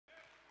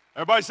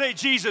Everybody say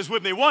Jesus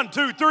with me. 1,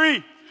 2, 3.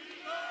 Jesus.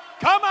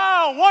 Come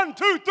on. 1,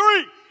 2, 3.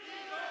 Jesus.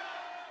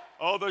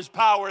 Oh, there's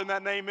power in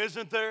that name,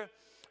 isn't there?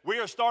 We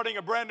are starting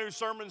a brand new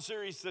sermon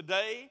series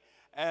today.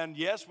 And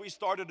yes, we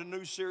started a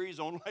new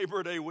series on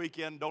Labor Day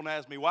weekend. Don't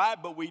ask me why,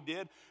 but we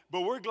did.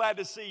 But we're glad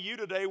to see you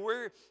today.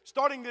 We're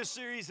starting this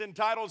series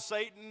entitled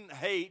Satan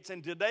Hates.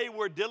 And today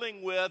we're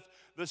dealing with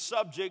the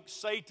subject,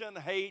 Satan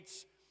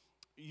hates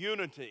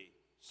unity.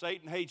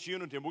 Satan hates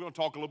unity. And we're going to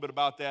talk a little bit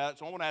about that.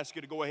 So I want to ask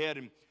you to go ahead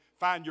and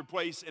find your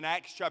place in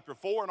Acts chapter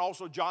 4 and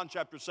also John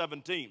chapter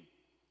 17.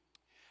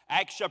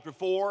 Acts chapter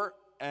 4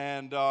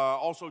 and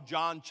also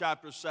John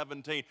chapter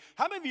 17.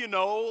 How many of you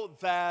know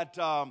that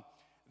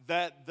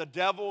that the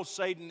devil,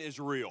 Satan, is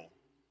real?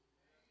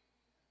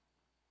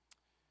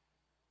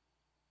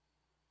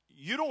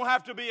 You don't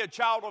have to be a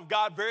child of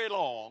God very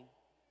long,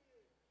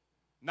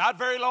 not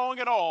very long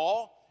at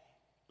all,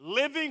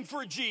 living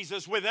for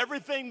Jesus with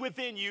everything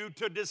within you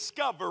to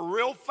discover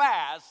real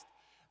fast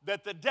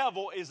that the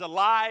devil is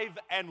alive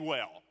and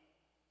well.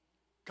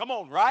 Come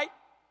on, right?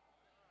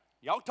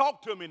 Y'all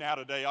talk to me now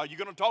today. Are you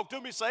going to talk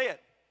to me? Say it.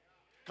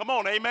 Come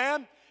on,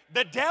 amen.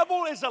 The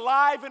devil is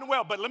alive and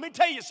well. But let me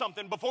tell you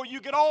something. Before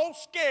you get all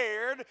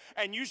scared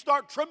and you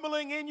start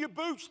trembling in your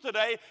boots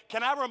today,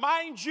 can I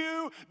remind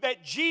you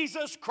that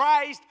Jesus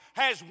Christ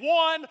has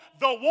won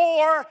the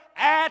war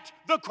at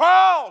the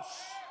cross?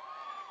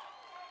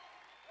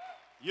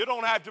 You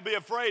don't have to be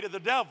afraid of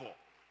the devil.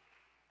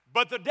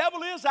 But the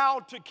devil is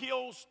out to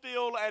kill,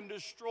 steal, and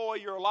destroy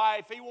your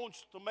life. He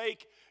wants to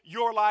make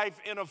your life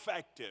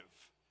ineffective.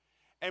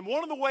 And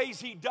one of the ways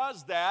he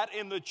does that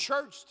in the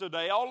church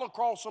today, all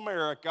across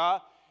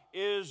America,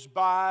 is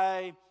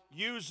by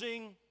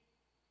using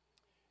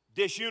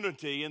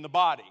disunity in the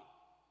body.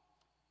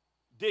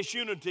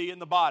 Disunity in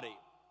the body.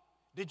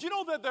 Did you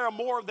know that there are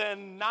more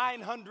than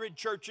 900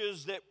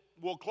 churches that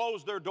will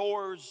close their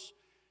doors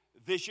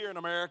this year in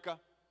America?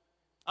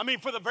 I mean,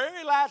 for the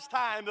very last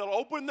time, they'll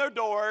open their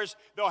doors,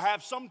 they'll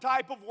have some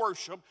type of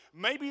worship.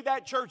 Maybe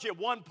that church at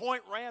one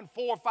point ran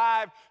 400,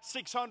 500,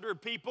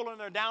 600 people, and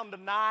they're down to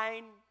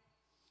 9.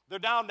 They're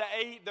down to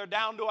 8. They're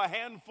down to a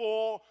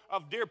handful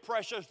of dear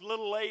precious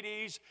little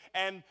ladies.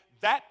 And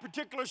that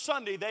particular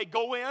Sunday, they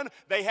go in,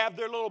 they have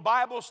their little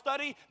Bible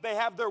study, they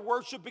have their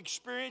worship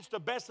experience, the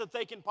best that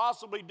they can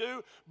possibly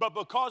do. But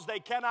because they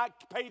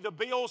cannot pay the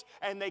bills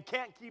and they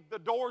can't keep the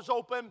doors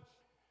open,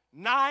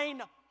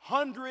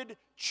 900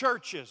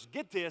 churches,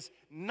 get this,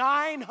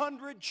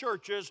 900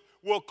 churches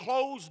will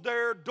close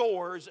their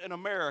doors in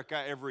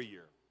America every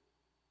year.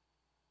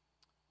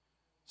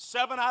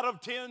 7 out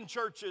of 10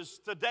 churches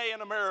today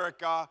in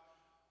America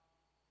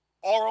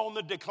are on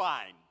the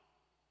decline.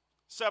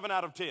 7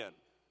 out of 10.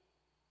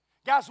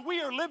 Guys,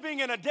 we are living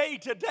in a day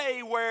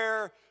today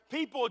where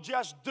people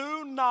just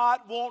do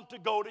not want to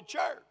go to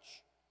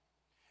church.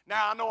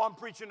 Now, I know I'm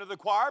preaching to the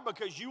choir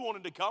because you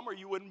wanted to come or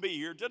you wouldn't be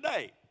here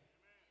today.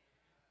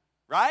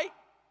 Right?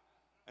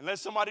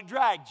 Unless somebody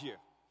dragged you.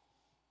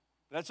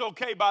 That's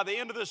okay. By the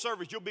end of the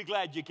service, you'll be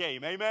glad you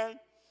came. Amen?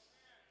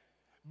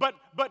 But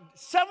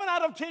 7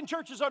 out of 10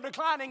 churches are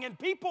declining, and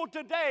people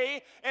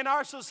today in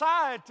our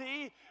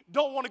society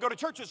don't want to go to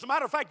church. As a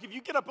matter of fact, if you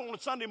get up on a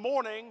Sunday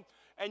morning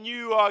and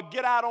you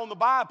get out on the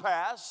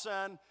bypass,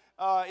 and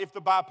if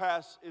the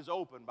bypass is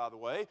open, by the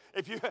way,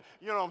 if you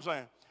know what I'm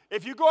saying.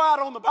 If you go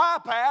out on the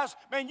bypass,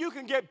 man, you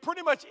can get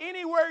pretty much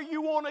anywhere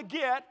you want to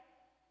get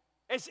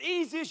as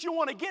easy as you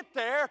want to get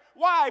there.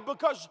 Why?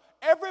 Because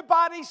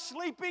everybody's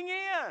sleeping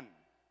in.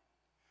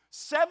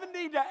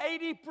 70 to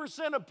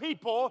 80% of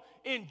people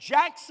in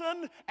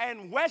Jackson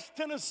and West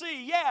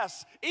Tennessee,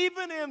 yes,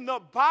 even in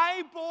the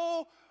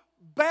Bible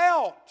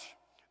Belt,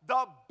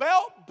 the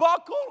belt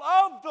buckle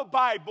of the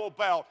Bible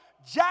Belt,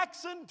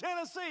 Jackson,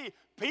 Tennessee,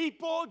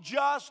 people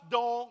just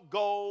don't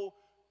go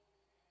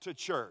to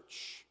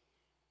church.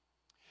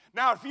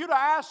 Now, if you'd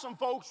ask some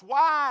folks,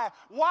 why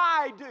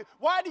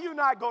do you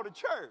not go to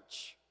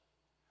church?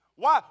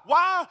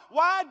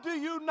 Why do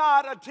you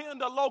not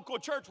attend a local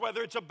church,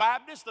 whether it's a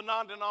Baptist, a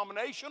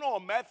non-denominational,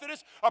 a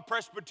Methodist, a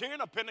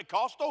Presbyterian, a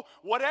Pentecostal,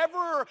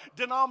 whatever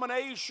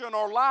denomination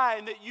or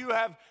line that you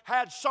have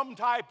had some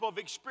type of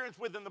experience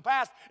with in the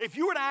past? If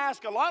you were to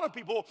ask a lot of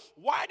people,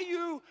 why do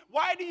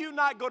you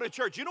not go to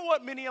church? You know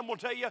what many of them will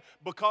tell you?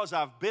 Because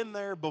I've been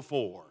there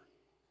before.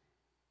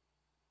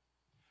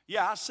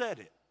 Yeah, I said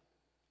it.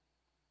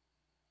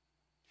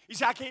 You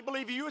say, I can't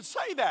believe you would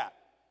say that.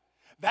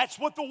 That's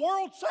what the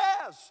world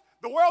says.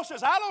 The world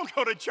says, I don't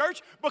go to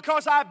church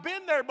because I've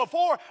been there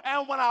before.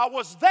 And when I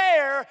was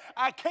there,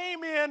 I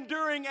came in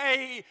during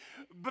a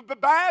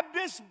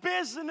Baptist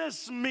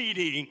business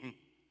meeting. Has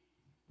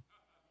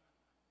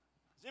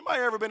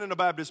anybody ever been in a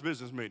Baptist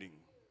business meeting?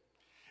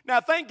 Now,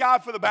 thank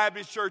God for the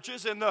Baptist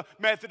churches and the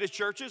Methodist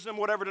churches and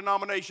whatever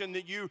denomination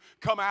that you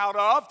come out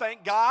of.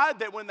 Thank God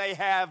that when they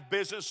have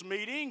business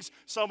meetings,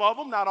 some of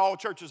them, not all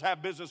churches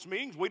have business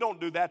meetings. We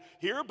don't do that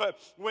here. But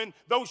when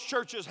those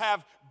churches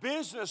have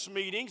business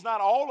meetings,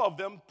 not all of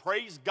them,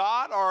 praise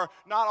God, or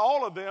not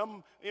all of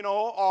them,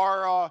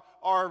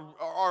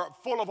 are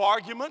full of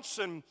arguments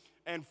and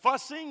and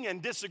fussing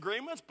and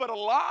disagreements, but a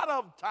lot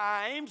of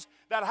times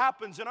that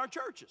happens in our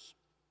churches.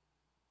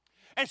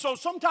 And so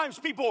sometimes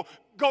people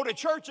go to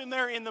church and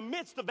they're in the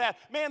midst of that.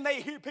 Man,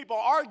 they hear people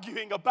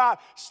arguing about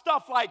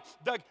stuff like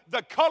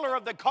the color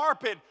of the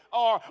carpet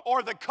or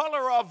the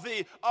color of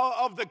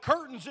the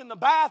curtains in the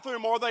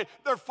bathroom, or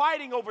they're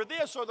fighting over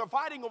this or they're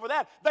fighting over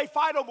that. They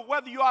fight over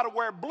whether you ought to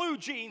wear blue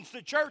jeans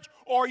to church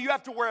or you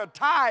have to wear a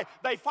tie.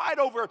 They fight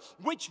over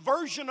which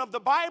version of the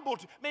Bible.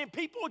 Man,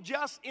 people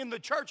just in the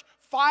church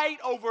fight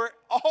over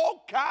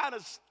all kind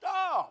of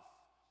stuff.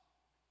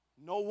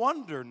 No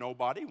wonder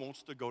nobody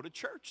wants to go to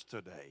church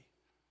today.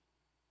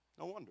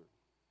 No wonder.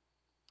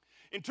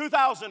 In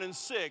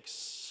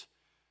 2006,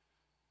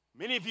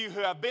 many of you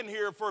who have been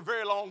here for a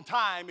very long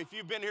time, if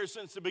you've been here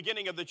since the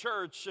beginning of the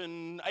church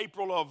in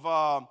April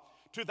of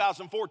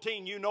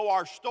 2014, you know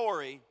our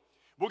story.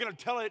 We're going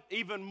to tell it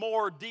even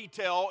more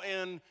detail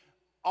in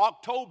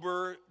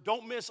October.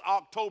 Don't miss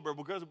October,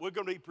 because we're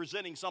going to be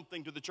presenting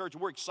something to the church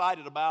we're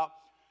excited about.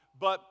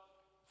 But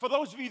for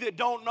those of you that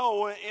don't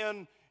know,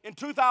 in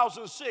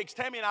 2006,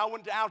 Tammy and I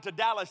went out to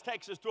Dallas,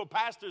 Texas to a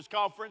pastor's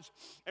conference,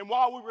 and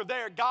while we were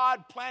there,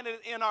 God planted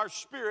in our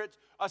spirits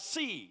a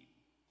seed,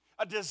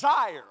 a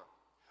desire,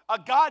 a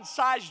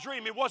God-sized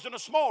dream. It wasn't a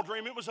small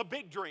dream, it was a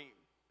big dream.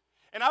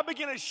 And I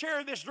began to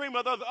share this dream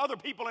with other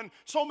people, and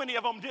so many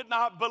of them did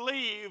not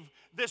believe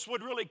this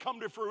would really come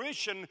to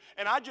fruition.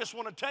 And I just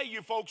want to tell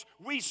you folks,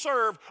 we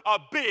serve a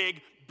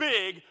big,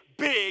 big,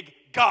 big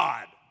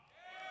God.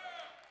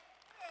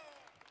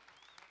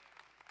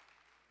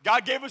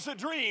 God gave us a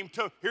dream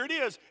here it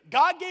is.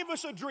 God gave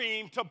us a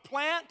dream to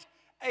plant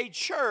a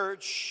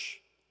church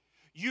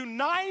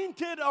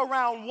united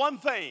around one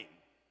thing.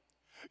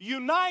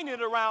 United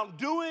around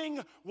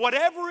doing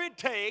whatever it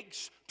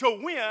takes to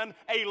win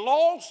a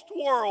lost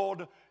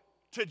world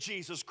to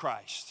Jesus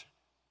Christ.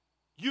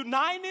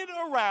 United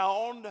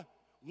around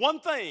one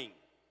thing.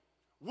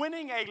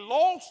 Winning a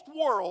lost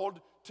world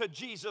to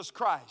Jesus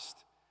Christ.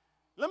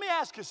 Let me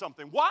ask you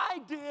something. Why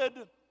did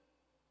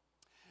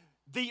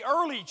the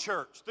early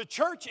church, the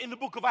church in the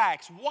book of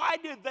Acts, why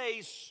did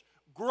they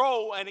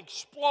grow and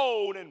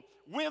explode and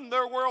win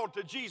their world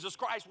to Jesus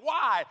Christ?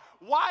 Why?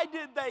 Why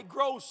did they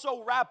grow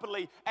so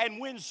rapidly and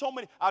win so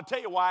many? I'll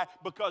tell you why.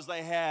 Because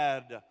they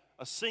had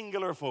a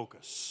singular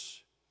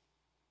focus.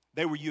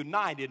 They were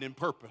united in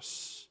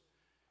purpose.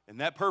 And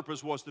that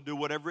purpose was to do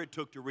whatever it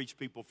took to reach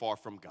people far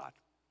from God.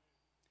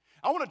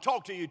 I want to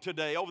talk to you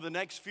today over the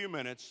next few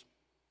minutes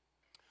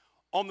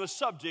on the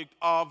subject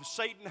of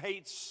Satan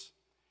hates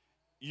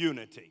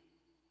unity.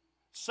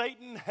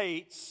 Satan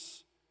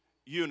hates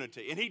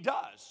unity, and he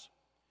does,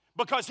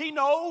 because he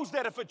knows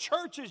that if a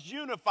church is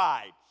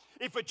unified,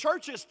 if a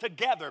church is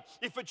together,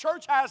 if a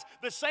church has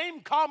the same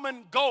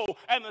common goal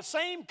and the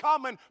same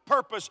common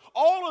purpose,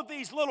 all of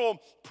these little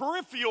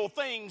peripheral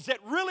things that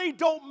really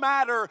don't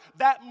matter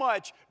that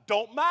much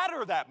don't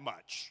matter that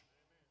much.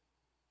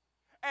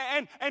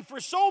 And for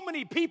so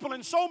many people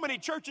in so many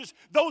churches,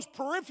 those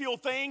peripheral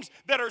things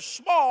that are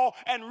small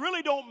and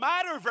really don't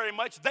matter very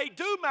much, they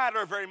do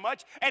matter very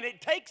much, and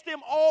it takes them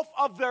off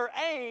of their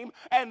aim.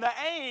 And the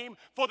aim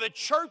for the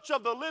church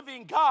of the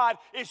living God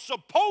is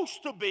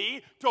supposed to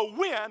be to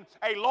win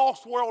a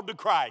lost world to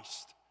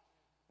Christ.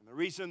 And the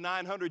reason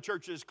 900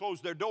 churches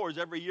close their doors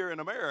every year in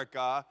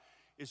America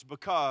is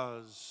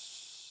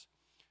because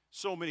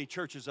so many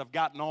churches have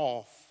gotten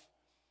off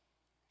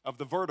of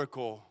the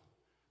vertical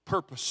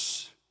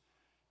purpose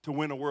to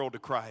win a world to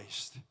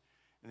Christ.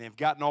 And they've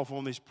gotten off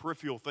on these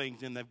peripheral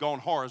things, and they've gone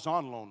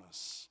horizontal on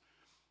us,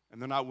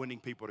 and they're not winning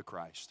people to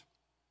Christ.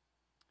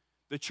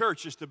 The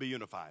church is to be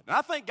unified. And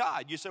I thank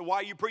God. You say, why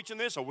are you preaching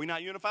this? Are we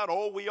not unified?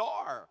 Oh, we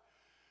are.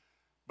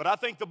 But I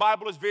think the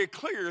Bible is very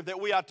clear that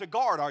we ought to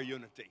guard our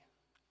unity.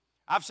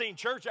 I've seen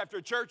church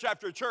after church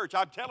after church.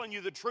 I'm telling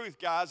you the truth,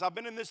 guys. I've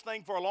been in this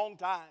thing for a long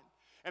time.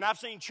 And I've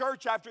seen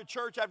church after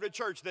church after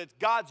church that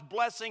God's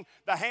blessing,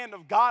 the hand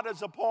of God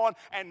is upon,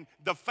 and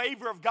the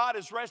favor of God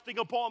is resting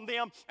upon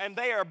them, and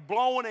they are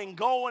blowing and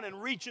going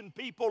and reaching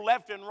people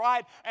left and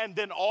right. And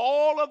then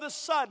all of a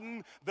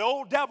sudden, the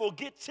old devil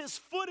gets his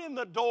foot in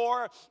the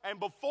door, and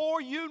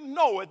before you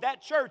know it,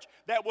 that church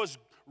that was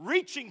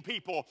reaching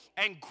people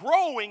and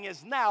growing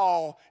is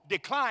now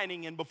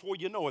declining, and before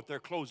you know it, they're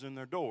closing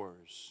their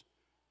doors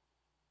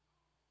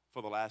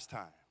for the last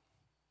time.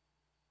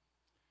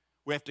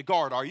 We have to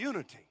guard our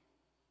unity.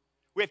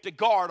 We have to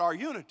guard our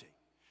unity.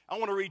 I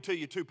want to read to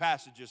you two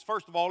passages.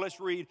 First of all, let's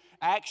read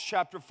Acts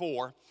chapter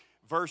 4,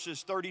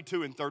 verses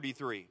 32 and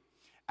 33.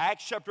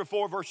 Acts chapter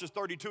 4, verses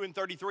 32 and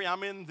 33.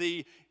 I'm in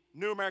the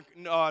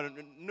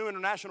New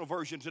International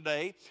Version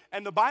today.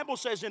 And the Bible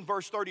says in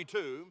verse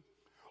 32,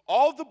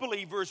 all the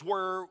believers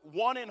were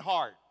one in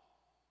heart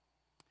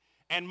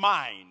and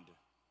mind.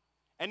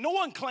 And no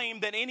one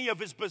claimed that any of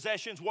his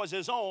possessions was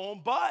his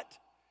own, but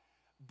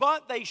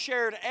they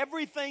shared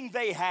everything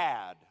they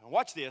had.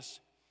 Watch this.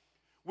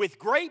 With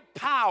great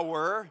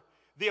power,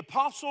 the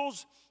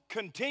apostles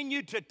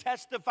continued to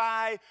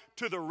testify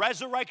to the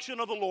resurrection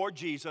of the Lord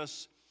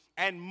Jesus,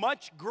 and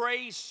much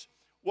grace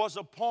was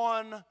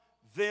upon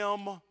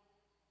them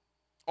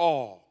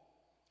all.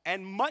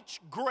 and much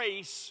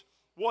grace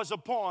was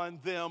upon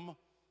them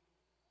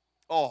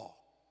all.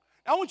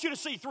 I want you to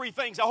see three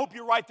things. I hope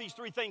you write these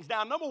three things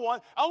down. Number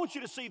one, I want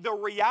you to see the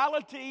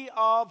reality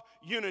of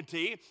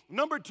unity.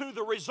 Number two,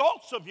 the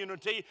results of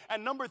unity.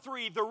 And number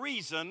three, the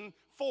reason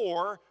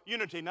for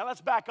unity. Now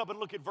let's back up and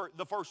look at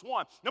the first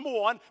one. Number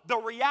one, the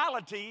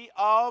reality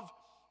of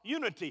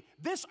unity.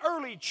 This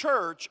early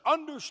church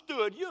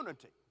understood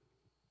unity.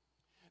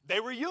 They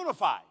were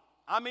unified.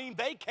 I mean,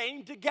 they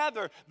came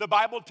together. The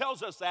Bible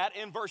tells us that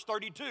in verse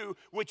 32,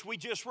 which we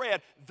just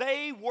read.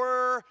 They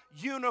were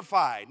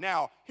unified.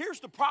 Now,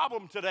 here's the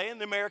problem today in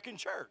the American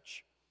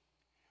church.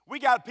 We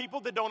got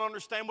people that don't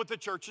understand what the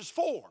church is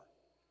for.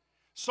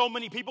 So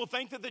many people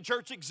think that the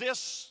church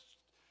exists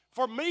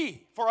for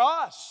me, for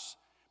us.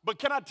 But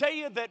can I tell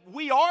you that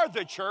we are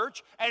the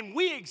church and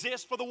we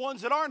exist for the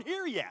ones that aren't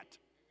here yet?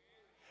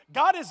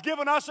 God has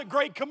given us a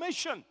great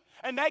commission.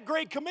 And that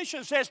great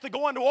commission says to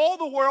go into all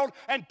the world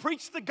and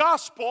preach the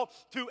gospel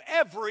to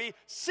every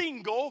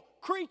single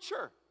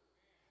creature.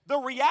 The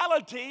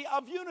reality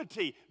of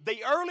unity.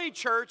 The early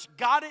church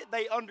got it,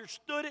 they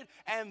understood it,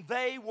 and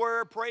they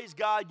were, praise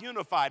God,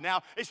 unified.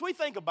 Now, as we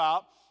think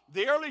about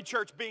the early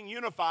church being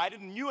unified,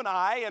 and you and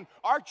I and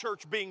our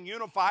church being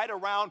unified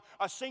around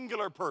a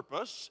singular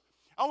purpose,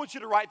 I want you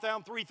to write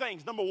down three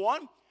things. Number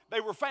one, they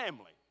were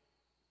family.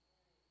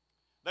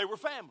 They were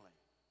family.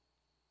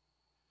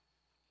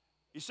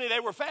 You see, they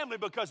were family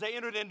because they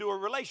entered into a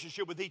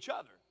relationship with each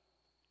other.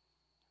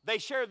 They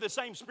shared the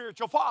same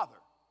spiritual father,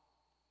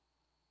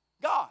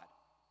 God.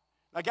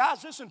 Now,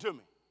 guys, listen to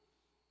me.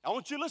 I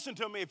want you to listen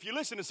to me. If you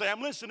listen and say,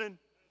 I'm listening,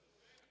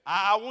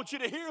 I want you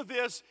to hear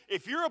this.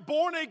 If you're a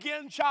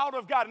born-again child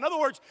of God, in other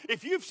words,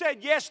 if you've said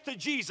yes to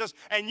Jesus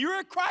and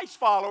you're a Christ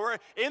follower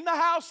in the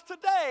house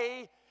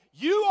today,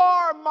 you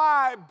are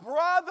my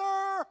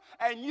brother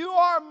and you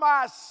are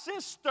my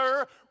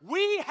sister.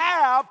 We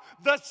have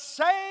the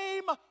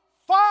same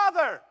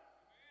Father.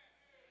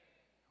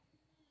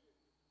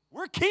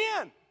 We're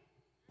kin.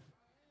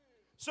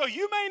 So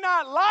you may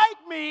not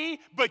like me,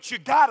 but you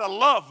gotta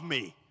love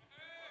me.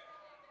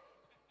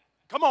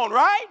 Come on,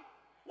 right?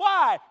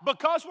 Why?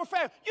 Because we're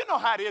family. You know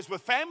how it is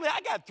with family. I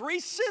got 3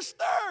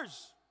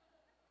 sisters.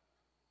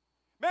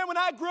 Man, when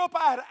I grew up,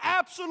 I had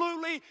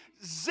absolutely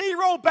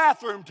 0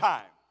 bathroom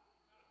time.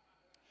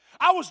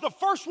 I was the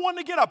first one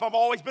to get up. I've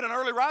always been an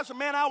early riser.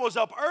 Man, I was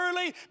up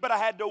early, but I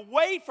had to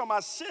wait for my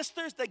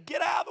sisters to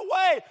get out of the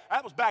way.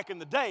 That was back in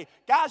the day.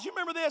 Guys, you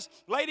remember this?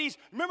 Ladies,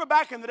 remember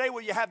back in the day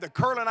where you had the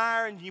curling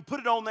iron, you put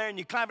it on there and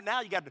you climb it?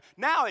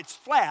 Now it's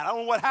flat. I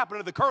don't know what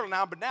happened to the curling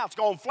iron, but now it's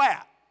gone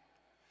flat.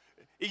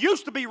 It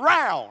used to be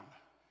round.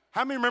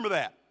 How many remember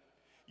that?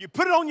 You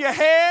put it on your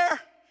hair,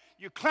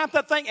 you clamp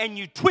that thing, and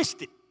you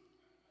twist it.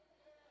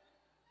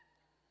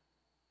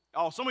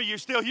 Oh, some of you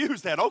still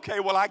use that. Okay,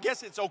 well, I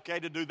guess it's okay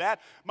to do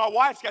that. My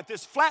wife's got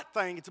this flat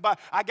thing.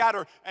 I got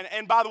her,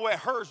 and by the way,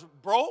 hers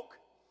broke.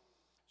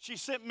 She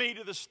sent me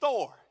to the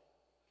store.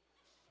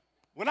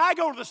 When I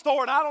go to the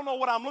store and I don't know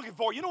what I'm looking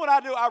for, you know what I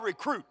do? I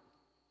recruit.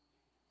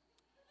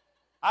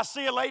 I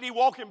see a lady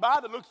walking by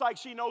that looks like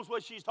she knows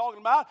what she's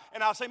talking about,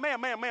 and I'll say, ma'am,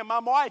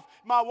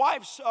 my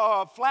wife's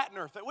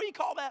flattener. What do you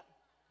call that?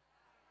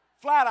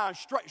 Flat iron,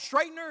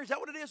 straightener? Is that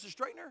what it is, a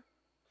straightener?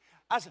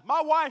 I said,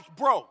 my wife's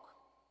broke.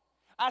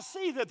 I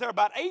see that there are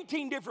about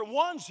 18 different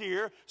ones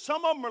here.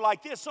 Some of them are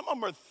like this. Some of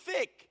them are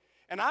thick.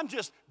 And I'm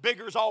just,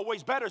 bigger is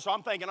always better. So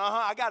I'm thinking,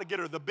 I got to get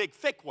her the big,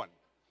 thick one.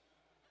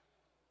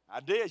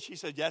 I did. She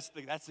said, that's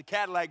the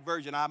Cadillac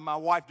version. My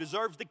wife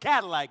deserves the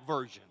Cadillac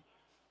version.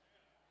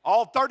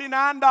 All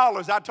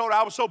 $39. I told her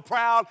I was so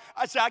proud.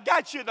 I said, I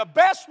got you the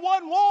best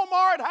one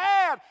Walmart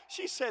had.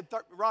 She said,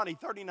 Ronnie,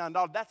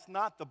 $39. That's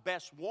not the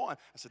best one.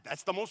 I said,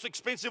 that's the most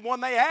expensive one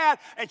they had.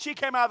 And she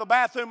came out of the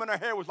bathroom and her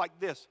hair was like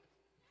this.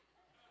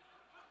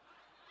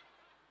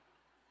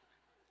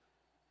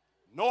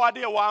 No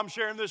idea why I'm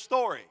sharing this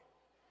story.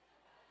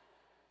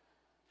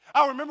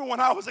 I remember when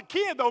I was a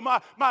kid, though,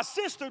 my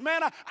sister,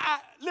 man,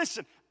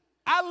 listen,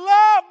 I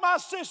love my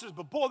sisters,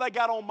 but boy, they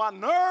got on my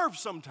nerves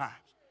sometimes.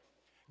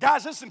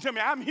 Guys, listen to me.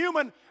 I'm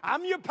human.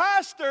 I'm your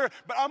pastor,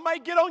 but I may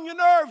get on your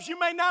nerves. You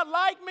may not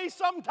like me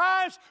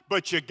sometimes,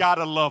 but you got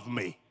to love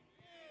me.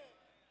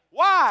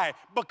 Why?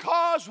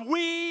 Because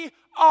we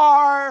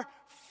are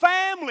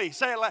family.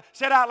 Say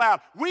it out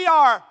loud. We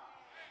are.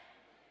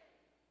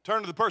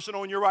 Turn to the person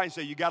on your right and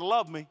say, you got to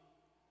love me.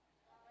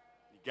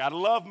 You got to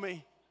love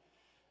me.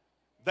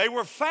 They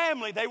were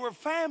family. They were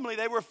family.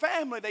 They were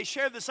family. They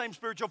shared the same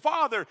spiritual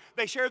father.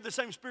 They shared the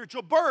same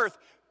spiritual birth.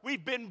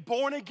 We've been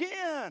born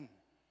again.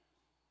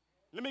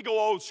 Let me go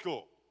old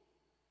school.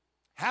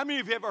 How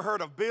many of you ever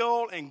heard of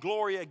Bill and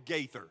Gloria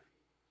Gaither?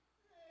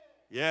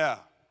 Yeah,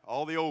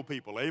 all the old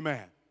people.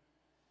 Amen.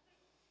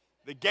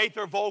 The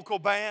Gaither vocal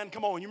band.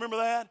 Come on, you remember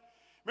that?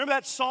 Remember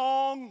that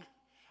song?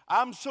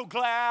 I'm so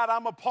glad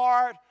I'm a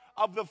part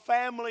of the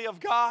family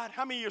of God.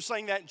 How many of you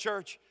sing that in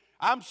church?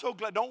 I'm so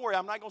glad. Don't worry,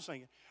 I'm not going to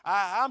sing it.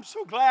 I'm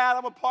so glad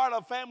I'm a part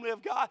of the family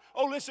of God.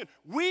 Oh, listen,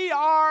 we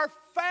are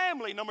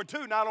family. Number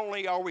 2, not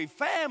only are we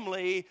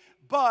family,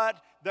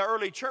 but the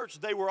early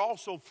church, they were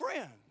also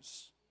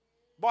friends.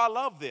 Boy, I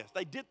love this.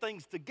 They did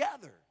things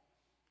together.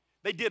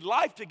 They did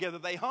life together.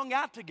 They hung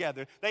out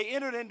together. They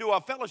entered into a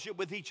fellowship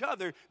with each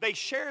other. They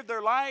shared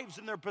their lives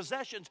and their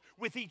possessions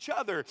with each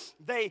other.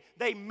 They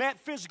met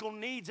physical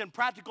needs and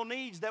practical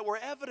needs that were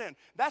evident.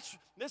 That's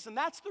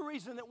the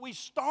reason that we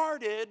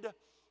started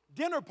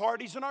dinner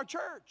parties in our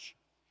church.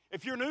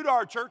 If you're new to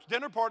our church,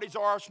 dinner parties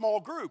are our small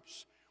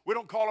groups. We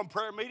don't call them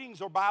prayer meetings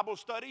or Bible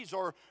studies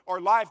or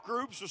life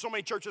groups, or so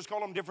many churches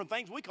call them different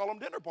things. We call them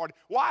dinner parties.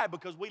 Why?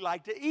 Because we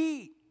like to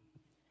eat.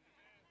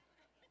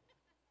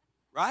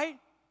 Right?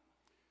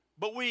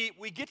 But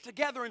we get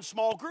together in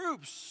small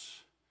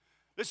groups.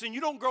 Listen,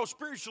 you don't grow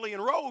spiritually in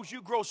rows.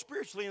 You grow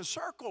spiritually in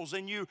circles.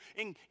 And you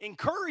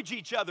encourage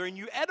each other. And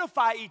you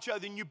edify each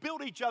other. And you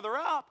build each other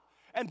up.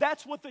 And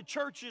that's what the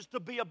church is to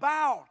be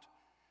about.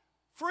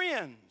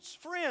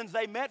 Friends,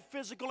 they met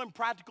physical and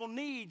practical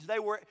needs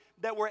that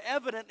were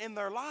evident in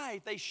their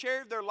life. They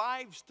shared their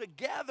lives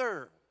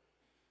together.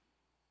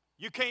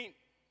 You can't,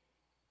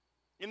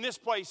 in this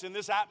place, in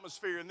this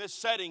atmosphere, in this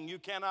setting, you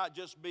cannot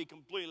just be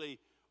completely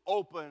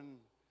open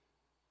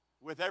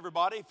with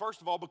everybody. First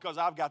of all, because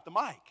I've got the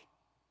mic.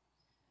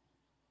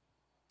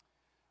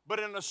 But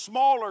in a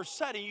smaller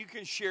setting, you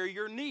can share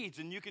your needs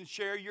and you can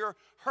share your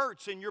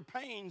hurts and your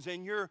pains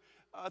and your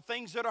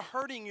things that are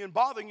hurting you and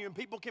bothering you, and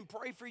people can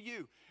pray for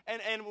you.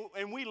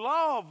 And we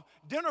love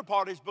dinner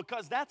parties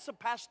because that's the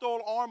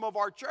pastoral arm of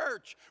our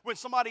church. When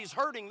somebody's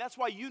hurting, that's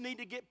why you need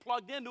to get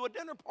plugged into a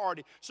dinner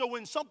party. So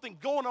when something's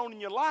going on in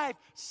your life,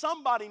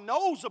 somebody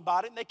knows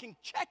about it and they can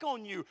check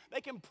on you.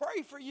 They can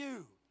pray for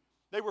you.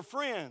 They were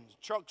friends.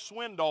 Chuck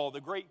Swindoll,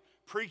 the great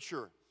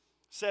preacher,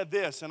 said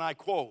this, and I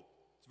quote,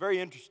 it's very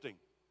interesting.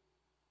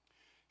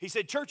 He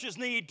said, churches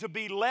need to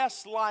be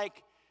less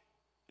like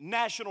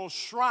national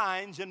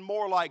shrines and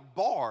more like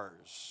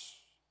bars.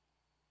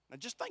 Now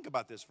just think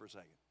about this for a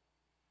second.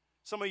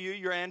 Some of you,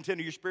 your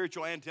antenna, your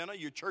spiritual antenna,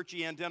 your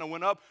churchy antenna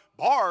went up.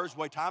 Bars,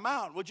 wait, time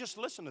out. Well, just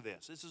listen to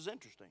this. This is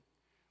interesting.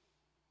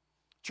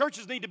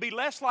 Churches need to be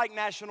less like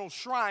national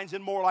shrines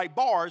and more like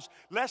bars,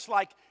 less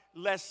like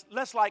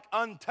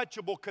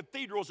untouchable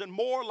cathedrals and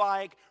more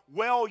like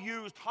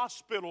well-used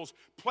hospitals,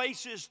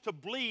 places to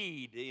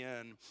bleed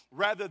in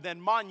rather than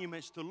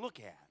monuments to look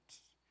at.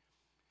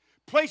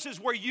 Places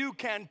where you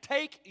can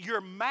take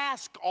your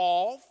mask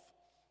off.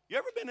 You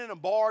ever been in a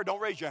bar? Don't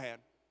raise your hand.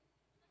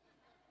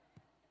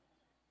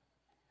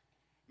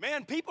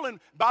 Man,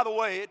 by the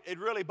way, it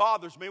really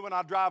bothers me when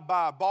I drive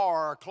by a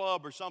bar or a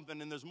club or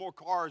something and there's more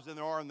cars than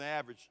there are in the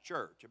average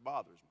church. It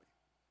bothers me.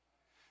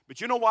 But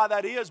you know why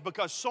that is?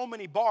 Because so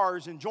many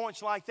bars and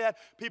joints like that,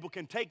 people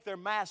can take their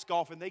mask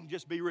off and they can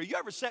just be real. You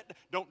ever sat,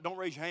 don't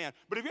raise your hand,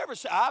 but have you ever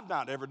sat, I've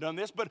not ever done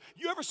this, but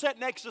you ever sat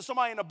next to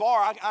somebody in a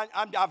bar,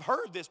 I've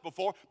heard this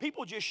before,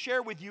 people just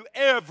share with you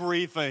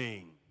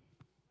everything.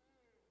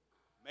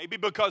 Maybe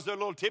because they're a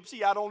little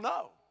tipsy, I don't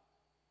know.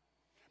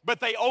 But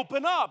they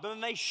open up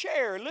and they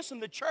share. Listen,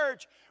 in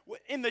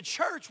the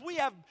church,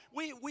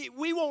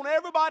 we want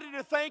everybody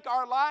to think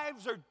our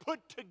lives are put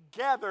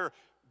together.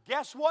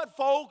 Guess what,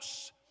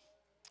 folks?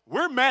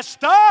 We're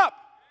messed up.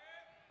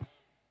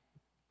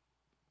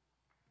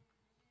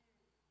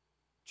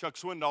 Chuck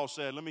Swindoll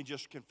said, let me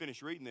just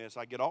finish reading this,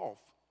 I get off.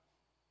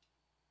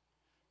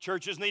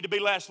 Churches need to be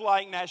less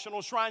like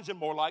national shrines and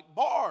more like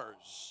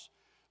bars.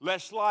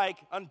 Less like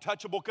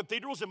untouchable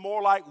cathedrals and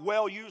more like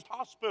well-used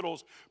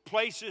hospitals.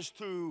 Places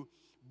to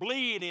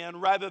bleed in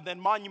rather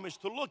than monuments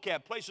to look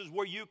at. Places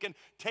where you can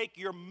take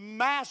your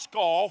mask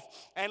off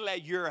and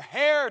let your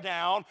hair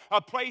down.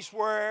 A place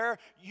where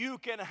you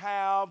can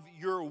have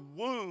your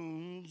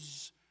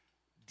wounds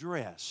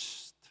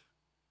dressed.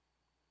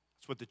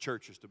 That's what the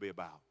church is to be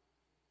about.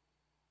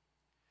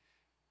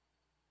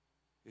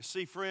 You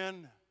see,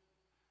 friend,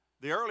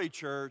 the early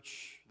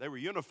church, they were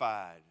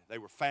unified. They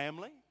were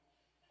family.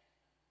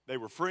 They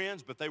were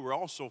friends, but they were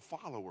also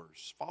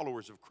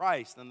followers of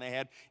Christ, and they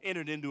had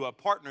entered into a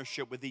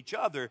partnership with each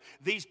other.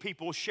 These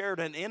people shared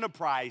an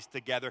enterprise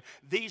together.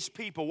 These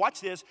people, watch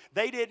this,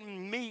 they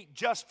didn't meet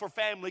just for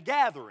family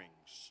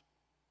gatherings.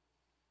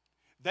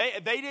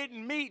 They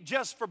didn't meet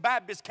just for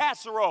Baptist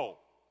casserole.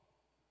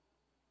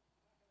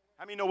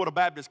 How many know what a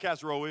Baptist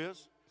casserole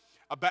is?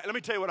 Let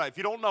me tell you what, if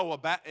you don't know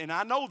about, and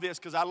I know this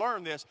because I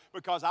learned this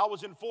because I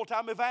was in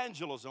full-time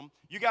evangelism.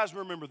 You guys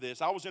remember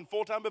this. I was in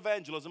full-time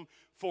evangelism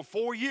for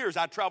 4 years.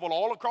 I traveled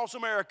all across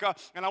America,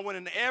 and I went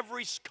in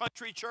every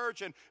country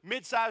church and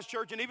mid-sized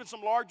church and even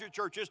some larger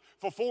churches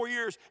for 4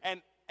 years.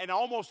 And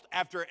almost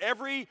after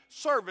every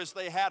service,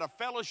 they had a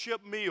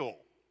fellowship meal.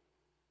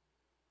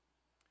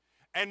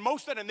 And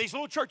most of them, in these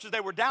little churches,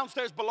 they were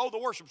downstairs below the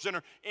worship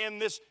center in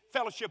this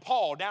fellowship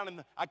hall, down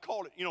in I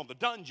call it, the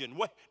dungeon,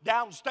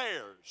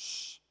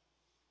 downstairs.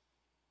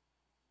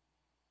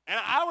 And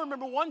I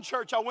remember one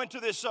church I went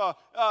to this,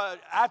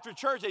 after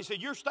church, they said,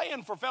 you're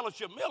staying for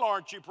fellowship meal,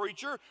 aren't you,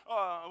 preacher?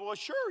 Well,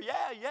 sure,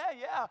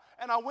 yeah.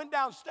 And I went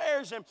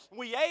downstairs and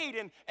we ate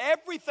and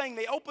everything,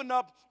 they opened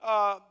up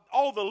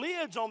all the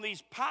lids on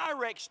these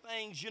Pyrex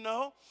things,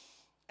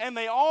 and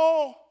they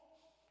all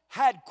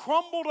had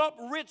crumbled up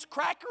Ritz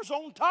crackers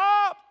on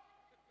top.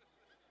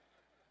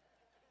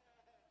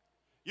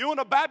 You know what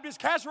a Baptist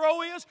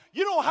casserole is?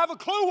 You don't have a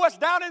clue what's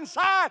down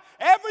inside.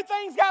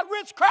 Everything's got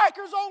Ritz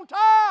crackers on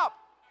top.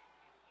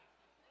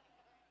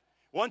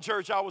 One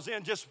church I was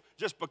in, just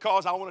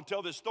because I want to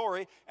tell this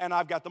story, and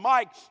I've got the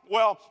mic.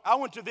 Well, I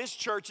went to this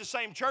church, the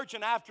same church,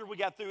 and after we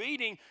got through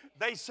eating,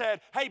 they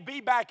said, hey, be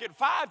back at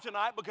 5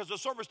 tonight because the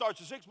service starts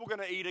at 6. We're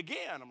going to eat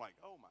again. I'm like,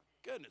 oh, my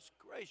goodness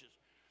gracious.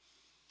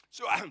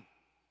 So,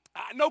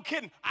 no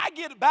kidding. I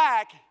get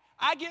back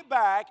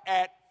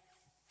at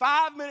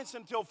 5 minutes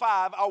until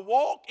 5. I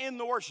walk in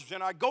the worship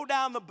center. I go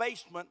down the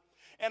basement,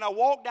 and I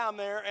walk down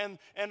there,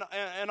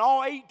 and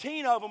all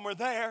 18 of them are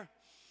there.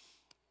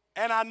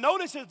 And I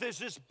notice that there's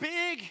this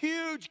big,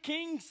 huge,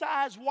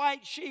 king-size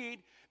white sheet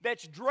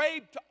that's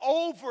draped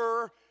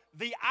over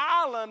the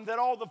island that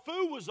all the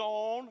food was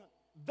on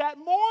that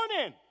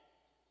morning.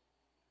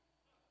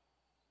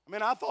 I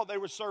mean, I thought they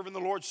were serving the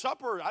Lord's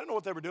Supper. I didn't know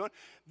what they were doing.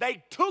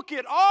 They took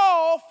it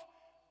off,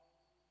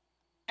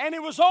 and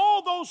it was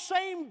all those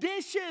same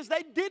dishes.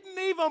 They didn't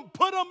even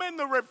put them in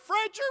the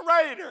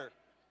refrigerator.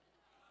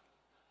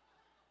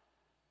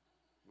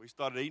 We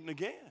started eating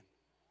again.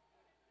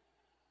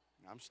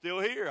 I'm still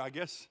here. I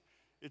guess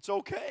it's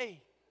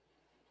okay.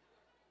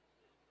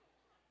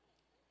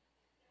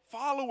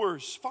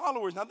 Followers.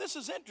 Now, this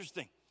is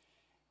interesting.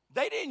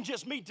 They didn't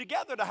just meet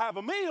together to have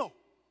a meal.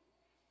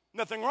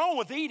 Nothing wrong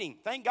with eating.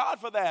 Thank God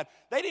for that.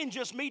 They didn't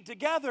just meet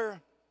together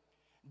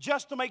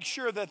just to make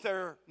sure that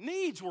their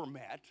needs were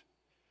met.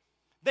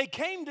 They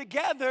came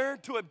together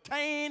to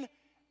obtain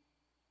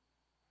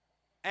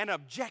an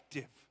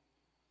objective,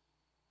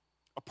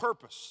 a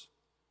purpose.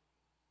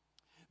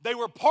 They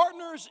were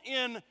partners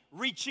in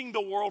reaching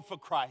the world for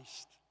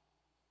Christ.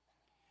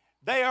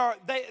 They are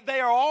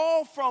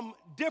all from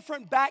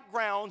different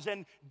backgrounds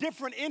and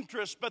different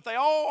interests, but they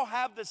all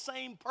have the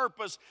same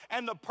purpose.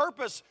 And the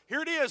purpose,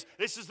 here it is.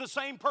 This is the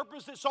same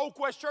purpose that Soul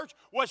Quest Church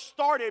was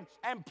started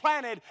and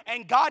planted,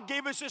 and God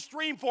gave us a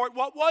stream for it.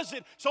 What was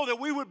it? So that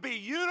we would be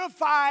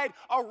unified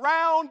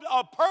around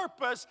a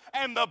purpose,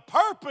 and the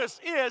purpose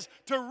is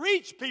to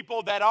reach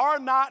people that are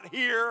not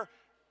here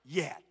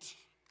yet.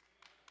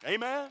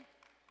 Amen?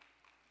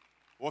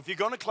 Well, if you're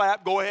going to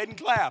clap, go ahead and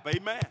clap.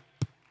 Amen.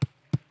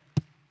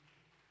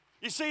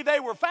 You see, they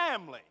were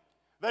family.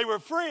 They were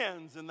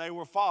friends, and they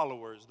were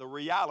followers, the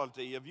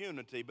reality of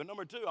unity. But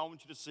number 2, I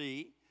want you to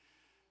see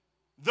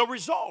the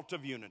result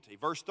of unity.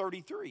 Verse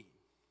 33.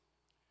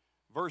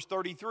 Verse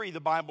 33,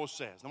 the Bible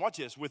says, now watch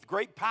this, with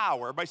great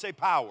power, everybody say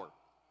power.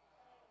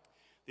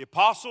 The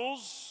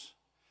apostles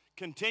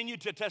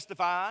continued to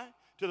testify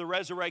to the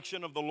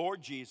resurrection of the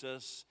Lord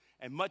Jesus,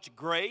 and much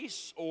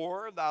grace,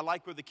 or I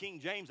like with the King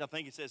James, I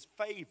think it says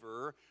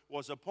favor,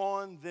 was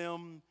upon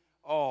them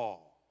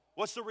all.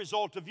 What's the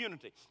result of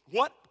unity?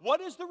 What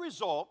is the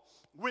result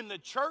when the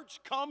church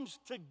comes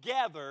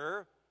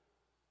together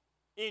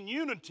in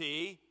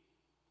unity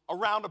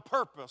around a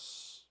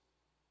purpose?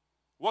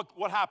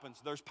 What happens?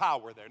 There's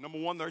power there. Number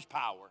 1, there's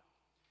power.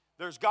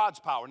 There's God's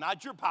power.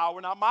 Not your power,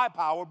 not my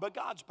power, but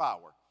God's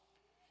power.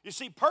 You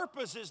see,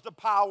 purpose is the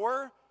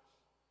power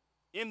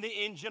in the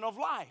engine of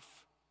life.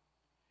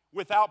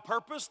 Without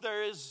purpose,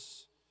 there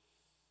is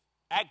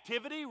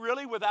activity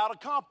really without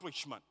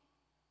accomplishment.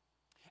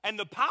 And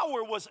the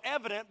power was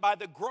evident by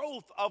the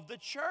growth of the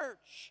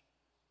church.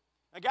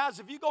 Now, guys,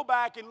 if you go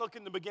back and look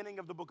in the beginning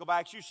of the book of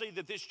Acts, you see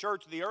that this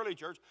church, the early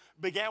church,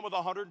 began with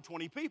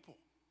 120 people.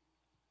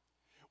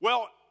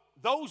 Well,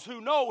 those who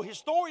know,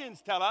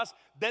 historians tell us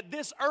that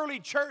this early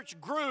church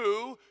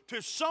grew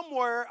to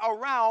somewhere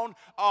around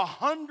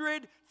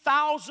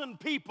 100,000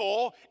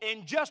 people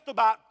in just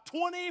about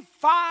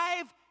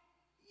 25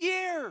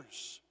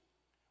 years.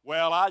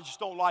 Well, I just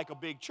don't like a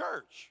big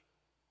church.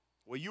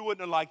 Well, you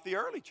wouldn't have liked the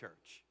early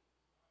church.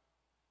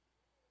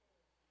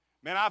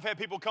 Man, I've had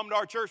people come to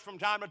our church from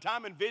time to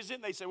time and visit,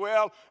 and they say,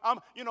 well,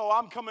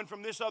 I'm coming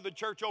from this other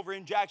church over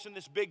in Jackson,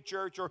 this big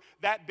church, or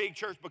that big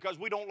church, because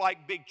we don't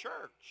like big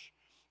church.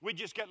 We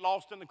just get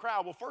lost in the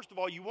crowd. Well, first of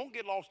all, you won't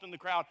get lost in the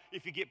crowd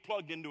if you get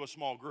plugged into a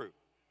small group.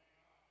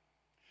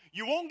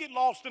 You won't get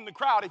lost in the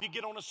crowd if you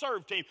get on a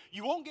serve team.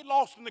 You won't get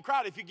lost in the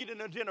crowd if you get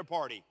in a dinner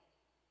party.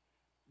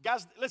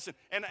 Guys, listen,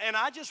 and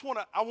I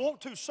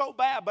want to so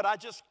bad, but I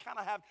just kind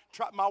of have,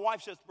 my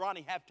wife says,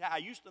 Ronnie, have tact. I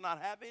used to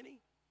not have any.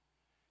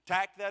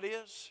 Tact, that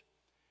is.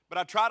 But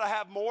I try to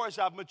have more as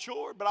I've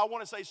matured, but I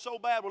want to say so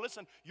bad. Well,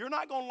 listen, you're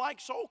not going to like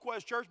Soul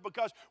Quest Church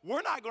because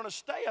we're not going to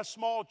stay a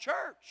small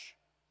church.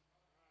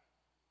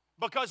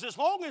 Because as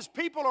long as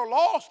people are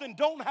lost and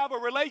don't have a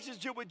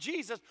relationship with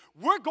Jesus,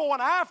 we're going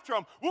after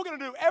them. We're going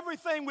to do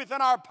everything within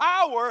our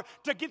power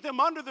to get them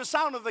under the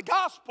sound of the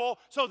gospel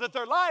so that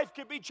their life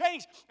can be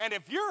changed. And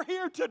if you're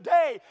here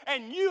today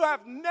and you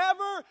have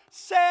never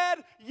said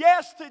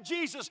yes to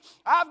Jesus,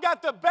 I've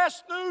got the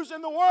best news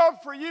in the world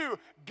for you.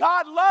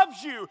 God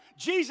loves you.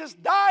 Jesus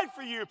died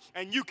for you.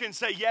 And you can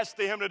say yes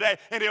to him today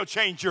and he'll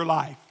change your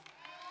life.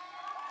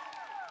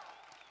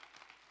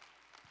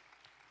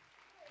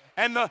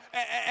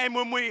 And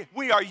when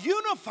we are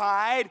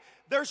unified,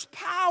 there's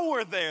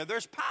power there.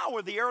 There's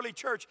power. The early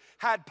church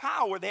had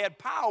power. They had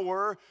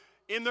power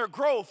in their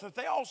growth, but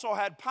they also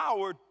had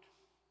power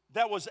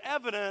that was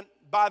evident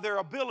by their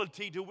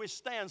ability to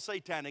withstand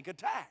satanic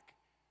attack.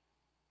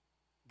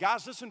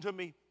 Guys, listen to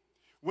me.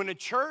 When a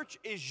church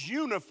is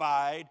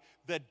unified,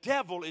 the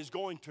devil is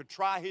going to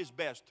try his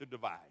best to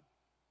divide.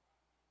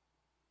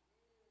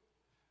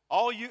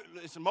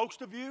 Listen,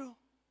 most of you,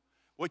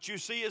 what you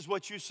see is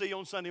what you see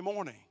on Sunday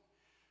morning.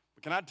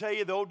 But can I tell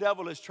you, the old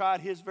devil has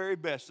tried his very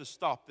best to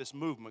stop this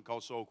movement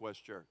called Soul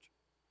Quest Church.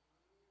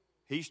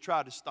 He's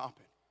tried to stop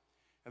it.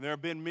 And there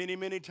have been many,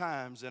 many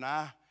times, and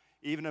I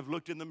even have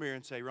looked in the mirror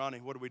and say,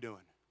 Ronnie, what are we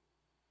doing?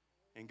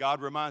 And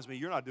God reminds me,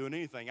 you're not doing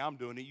anything. I'm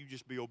doing it. You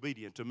just be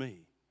obedient to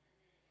me.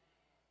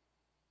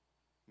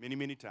 Many,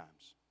 many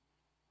times.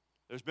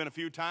 There's been a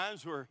few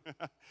times where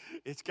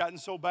it's gotten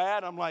so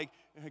bad, I'm like,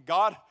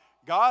 God,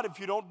 if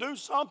you don't do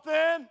something,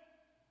 and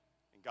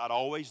God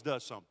always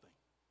does something.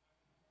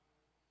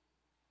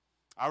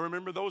 I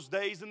remember those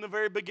days in the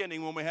very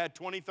beginning when we had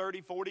 20,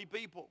 30, 40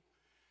 people.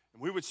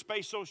 And we would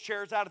space those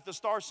chairs out at the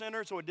Star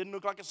Center so it didn't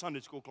look like a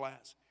Sunday school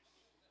class.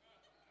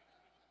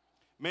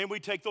 Man,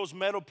 we take those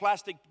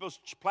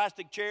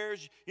plastic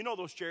chairs. You know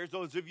those chairs,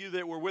 those of you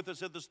that were with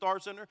us at the Star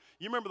Center.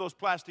 You remember those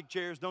plastic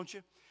chairs, don't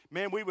you?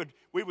 Man, we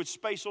would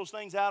space those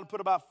things out and put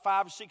about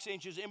 5 or 6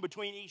 inches in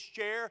between each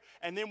chair.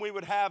 And then we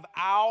would have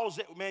aisles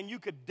that, man, you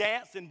could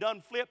dance and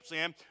done flips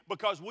in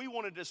because we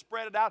wanted to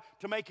spread it out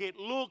to make it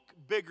look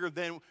bigger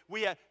than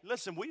we had.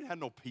 Listen, we had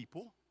no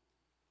people.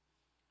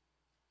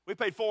 We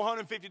paid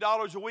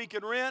 $450 a week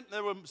in rent.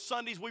 There were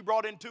Sundays we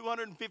brought in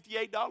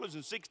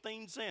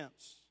 $258.16.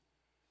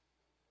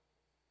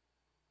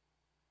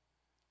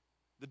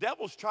 The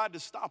devil's tried to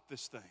stop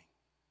this thing.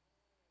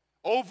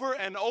 Over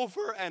and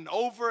over and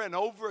over and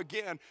over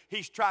again,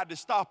 he's tried to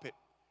stop it.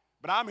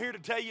 But I'm here to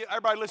tell you,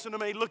 everybody listen to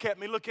me, look at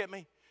me, look at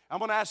me. I'm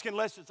going to ask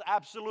unless it's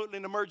absolutely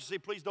an emergency,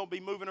 please don't be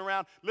moving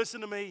around. Listen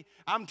to me.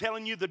 I'm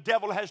telling you the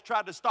devil has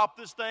tried to stop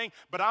this thing,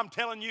 but I'm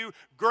telling you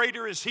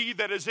greater is he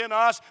that is in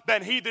us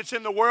than he that's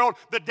in the world.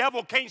 The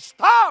devil can't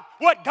stop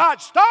what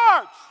God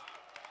starts.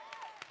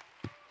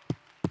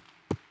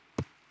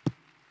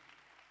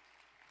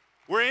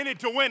 We're in it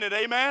to win it,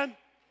 amen?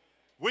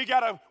 We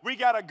got a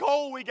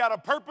goal, we got a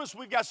purpose,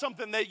 we got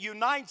something that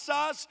unites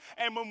us.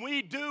 And when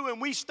we do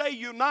and we stay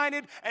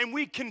united and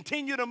we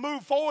continue to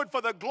move forward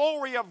for the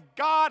glory of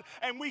God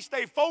and we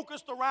stay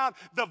focused around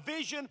the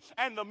vision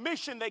and the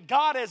mission that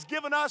God has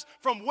given us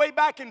from way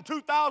back in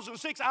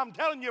 2006, I'm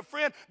telling you,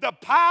 friend, the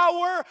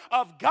power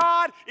of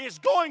God is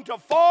going to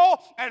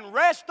fall and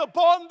rest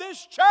upon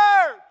this church.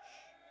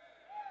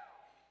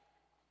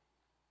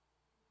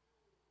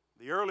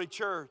 The early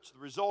church, the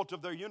result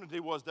of their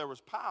unity was there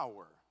was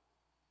power.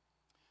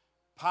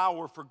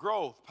 Power for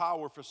growth,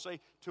 power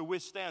to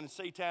withstand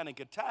satanic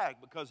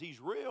attack because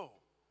he's real.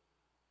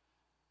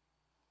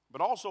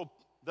 But also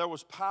there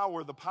was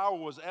power. The power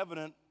was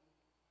evident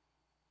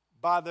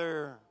by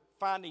their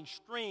finding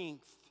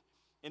strength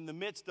in the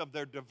midst of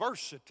their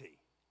diversity.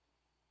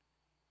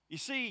 You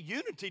see,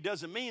 unity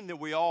doesn't mean that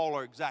we all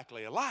are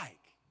exactly alike.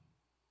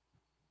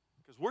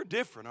 Because we're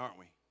different, aren't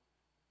we?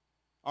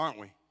 Aren't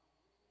we?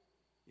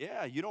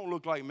 Yeah, you don't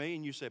look like me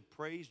and you said,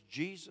 praise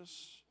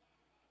Jesus.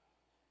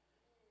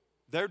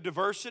 Their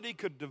diversity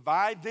could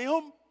divide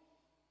them,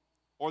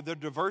 or their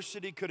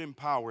diversity could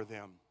empower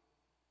them.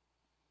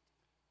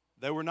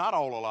 They were not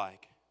all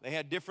alike. They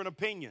had different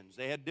opinions.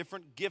 They had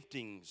different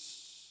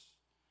giftings.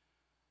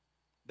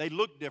 They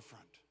looked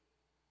different.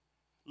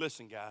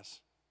 Listen, guys,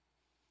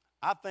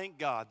 I thank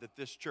God that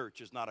this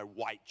church is not a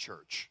white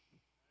church.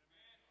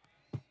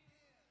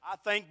 I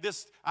thank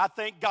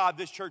God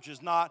this church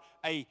is not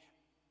a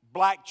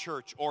black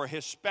church or a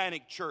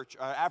Hispanic church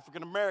or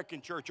African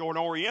American church or an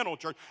Oriental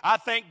church. I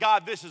thank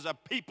God this is a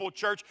people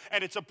church,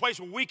 and it's a place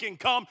where we can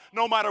come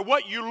no matter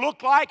what you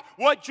look like,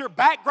 what your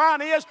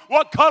background is,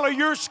 what color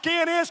your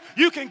skin is.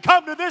 You can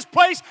come to this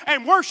place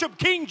and worship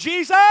King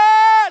Jesus.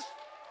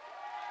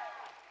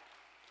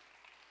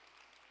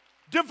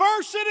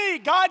 Diversity.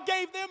 God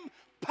gave them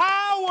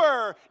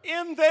power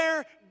in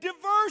their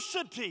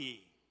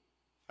diversity.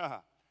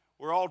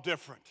 We're all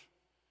different.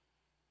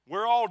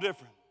 We're all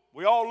different.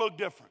 We all look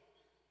different.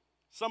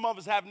 Some of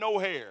us have no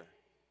hair.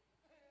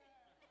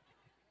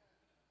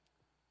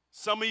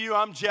 Some of you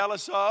I'm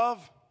jealous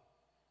of.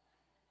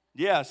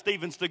 Yeah,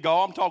 Stephen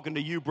Stegall, I'm talking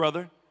to you,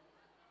 brother.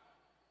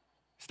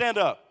 Stand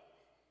up.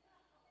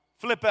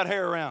 Flip that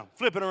hair around.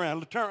 Flip it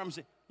around. Turn.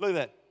 Look at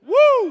that.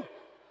 Woo!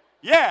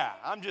 Yeah,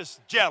 I'm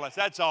just jealous,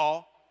 that's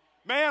all.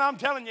 Man, I'm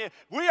telling you,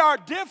 we are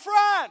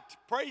different.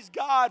 Praise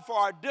God for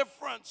our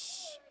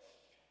difference.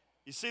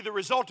 You see, the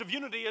result of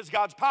unity is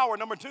God's power.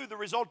 Number two, the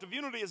result of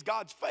unity is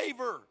God's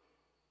favor.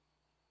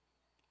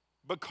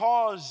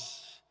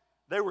 Because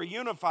they were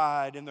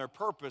unified in their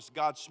purpose,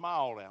 God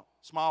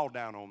smiled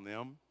down on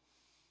them.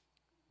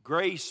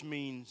 Grace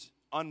means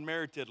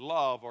unmerited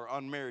love or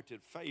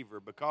unmerited favor.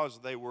 Because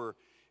they were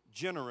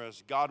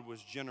generous, God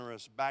was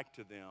generous back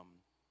to them.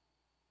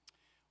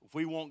 If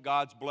we want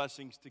God's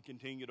blessings to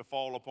continue to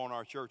fall upon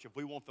our church, if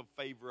we want the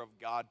favor of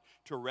God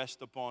to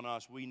rest upon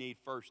us, we need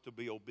first to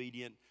be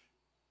obedient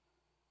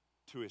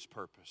to His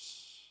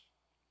purpose.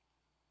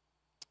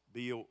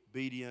 Be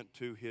obedient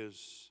to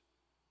His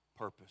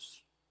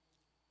purpose.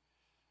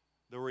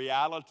 The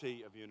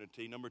reality of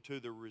unity. Number 2,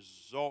 the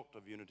result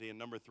of unity. And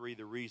number 3,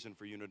 the reason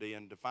for unity.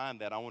 And to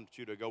find that, I want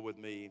you to go with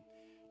me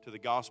to the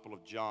Gospel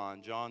of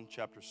John. John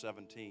chapter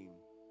 17.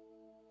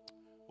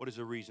 What is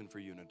the reason for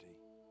unity?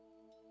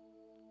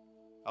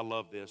 I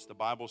love this. The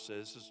Bible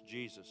says, this is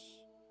Jesus.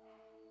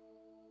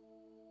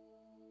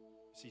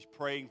 He's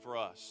praying for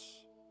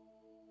us.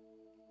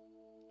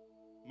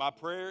 My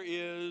prayer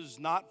is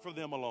not for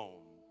them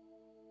alone.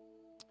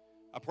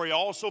 I pray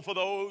also for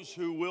those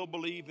who will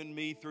believe in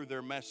me through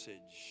their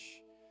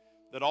message,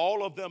 that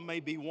all of them may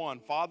be one.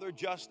 Father,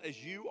 just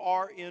as you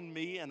are in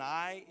me and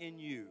I in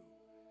you,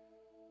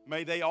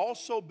 may they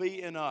also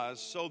be in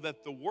us, so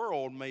that the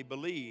world may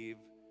believe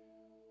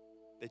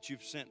that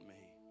you've sent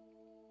me.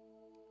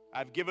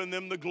 I've given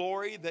them the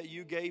glory that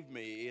you gave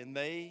me, and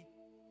they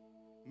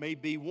may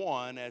be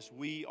one as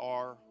we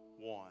are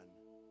one.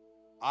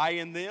 I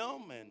in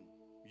them and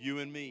you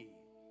in me.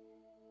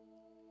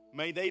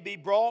 May they be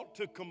brought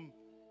to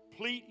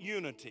complete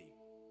unity.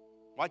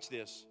 Watch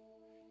this.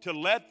 To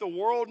let the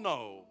world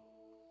know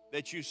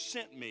that you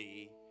sent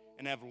me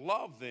and have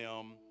loved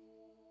them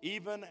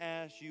even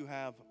as you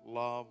have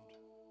loved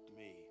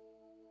me.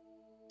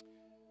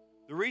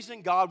 The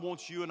reason God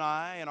wants you and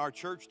I and our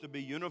church to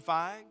be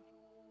unified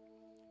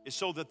is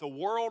so that the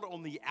world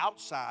on the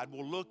outside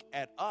will look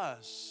at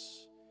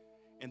us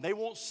and they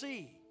won't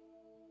see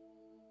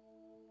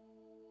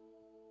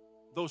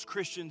those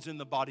Christians in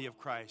the body of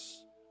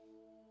Christ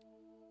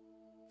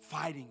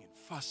fighting and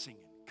fussing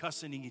and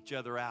cussing each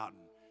other out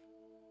and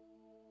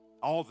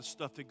all the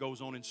stuff that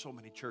goes on in so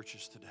many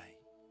churches today.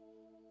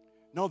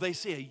 No, they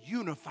see a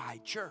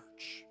unified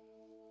church.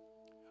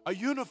 A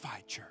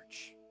unified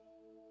church.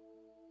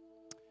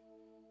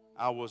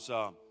 I was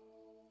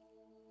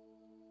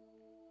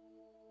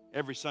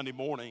every Sunday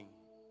morning,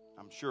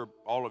 I'm sure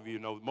all of you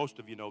know, most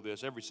of you know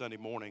this, every Sunday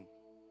morning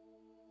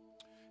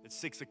at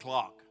 6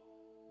 o'clock,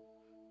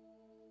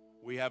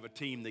 we have a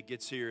team that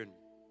gets here and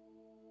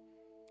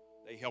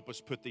they help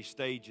us put these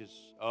stages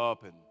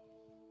up, and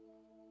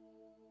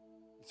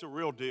it's a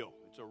real deal.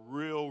 It's a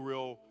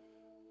real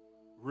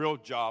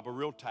job, a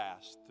real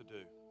task to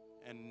do.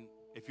 And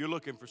if you're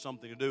looking for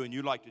something to do and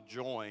you'd like to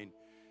join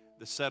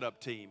the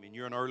setup team and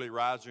you're an early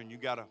riser and you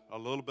got a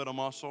little bit of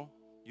muscle,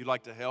 you'd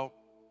like to help,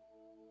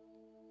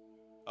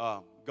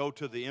 go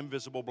to the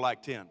invisible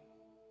black tent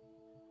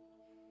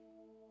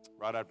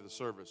right after the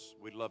service.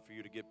 We'd love for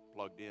you to get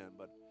plugged in.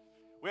 But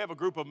we have a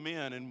group of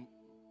men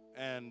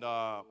and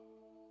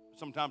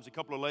sometimes a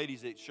couple of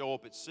ladies that show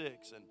up at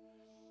 6, and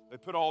they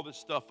put all this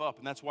stuff up,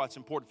 and that's why it's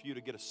important for you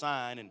to get a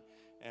sign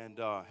and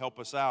help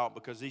us out,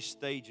 because these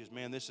stages,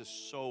 man, this is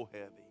so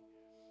heavy.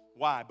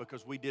 Why?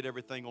 Because we did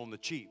everything on the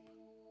cheap,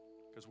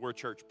 because we're a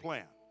church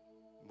plant.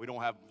 We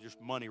don't have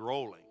just money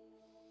rolling.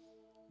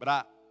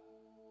 But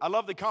I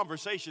love the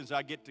conversations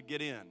I get to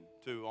get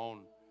into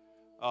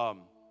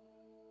on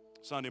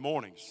Sunday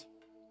mornings.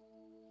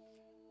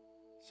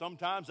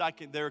 Sometimes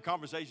there are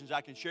conversations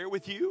I can share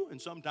with you, and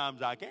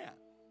sometimes I can't.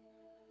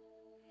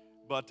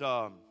 But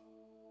trying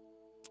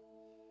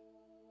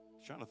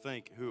to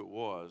think who it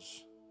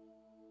was.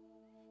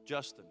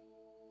 Justin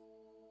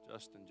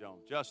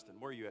Jones. Justin,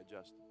 where are you at,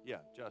 Justin? Yeah,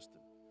 Justin.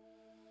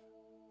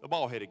 The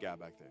bald-headed guy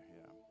back there,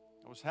 yeah.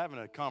 I was having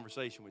a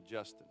conversation with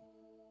Justin.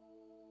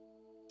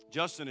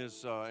 Justin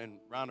is, and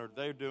Reiner,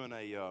 they're doing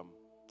a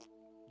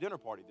dinner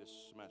party this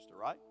semester,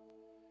 right?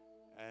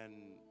 And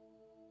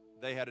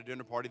they had a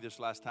dinner party this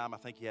last time. I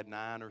think he had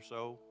 9 or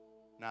so.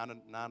 9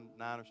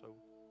 or so.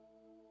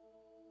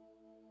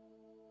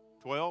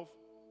 12?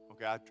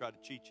 Okay, I tried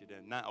to cheat you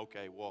then. 9,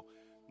 okay, well,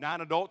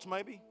 9 adults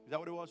maybe? Is that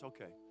what it was?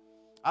 Okay.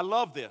 I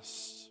love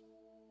this.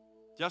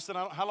 Justin,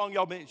 how long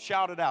y'all been,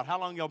 shout it out, how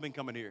long y'all been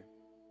coming here?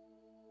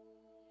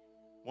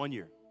 1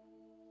 year.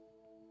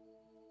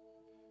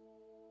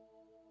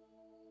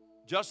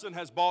 Justin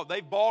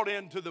they've bought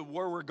into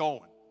where we're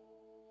going.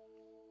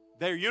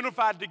 They're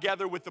unified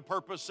together with the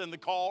purpose and the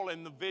call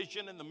and the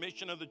vision and the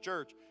mission of the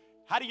church.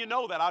 How do you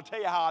know that? I'll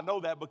tell you how I know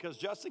that, because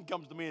Justin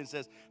comes to me and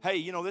says, hey,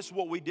 you know, this is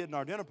what we did in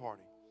our dinner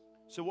party.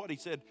 So what? He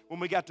said, when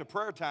we got to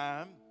prayer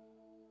time,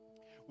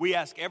 we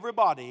asked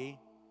everybody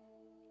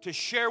to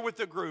share with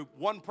the group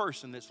one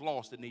person that's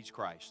lost that needs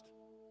Christ.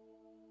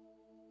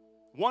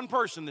 One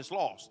person that's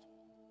lost.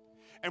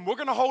 And we're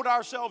going to hold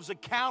ourselves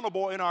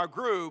accountable in our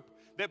group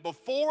that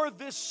before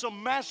this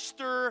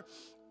semester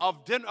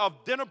of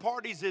dinner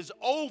parties is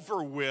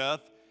over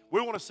with,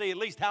 we want to see at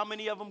least how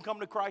many of them come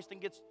to Christ and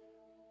gets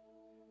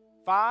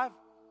 5?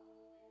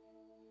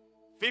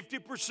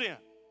 50%.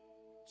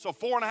 So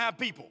 4.5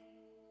 people.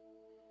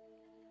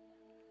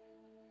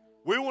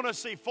 We want to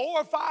see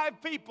 4 or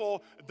 5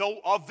 people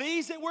of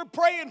these that we're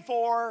praying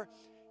for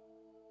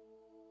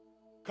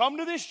come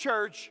to this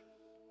church,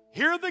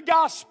 hear the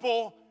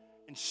gospel,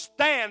 and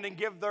stand and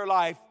give their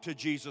life to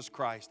Jesus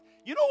Christ.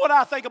 You know what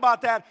I think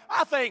about that?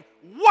 I think,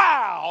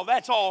 wow,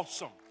 that's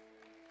awesome.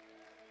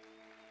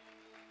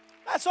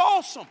 That's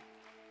awesome.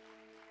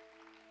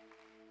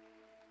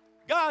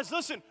 Guys,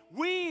 listen,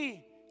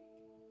 we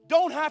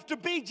don't have to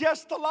be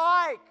just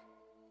alike.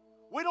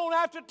 We don't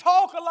have to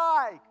talk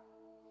alike.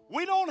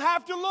 We don't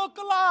have to look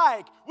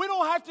alike. We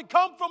don't have to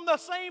come from the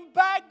same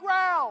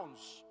backgrounds.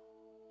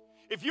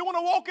 If you want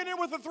to walk in here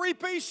with a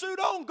three-piece suit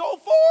on, go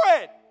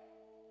for it.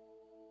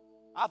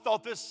 I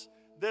thought this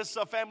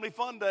family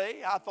fun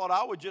day, I thought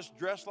I would just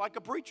dress like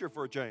a preacher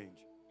for a change.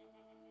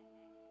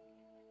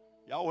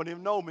 Y'all wouldn't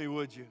even know me,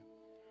 would you?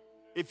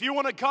 If you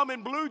want to come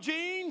in blue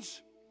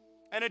jeans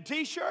and a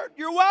t-shirt,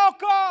 you're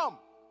welcome.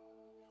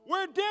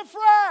 We're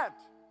different.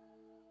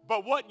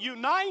 But what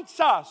unites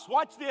us,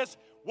 watch this,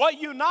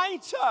 what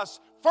unites us,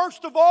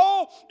 first of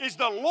all, is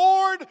the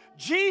Lord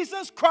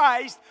Jesus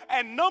Christ.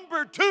 And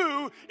number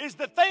two is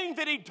the thing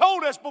that He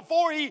told us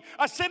before He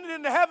ascended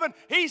into heaven.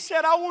 He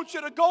said, I want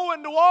you to go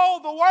into all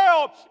the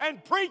world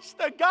and preach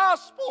the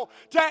gospel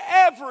to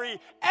every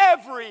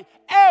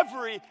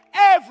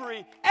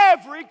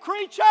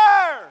creature.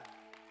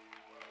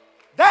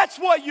 That's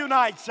what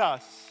unites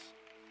us.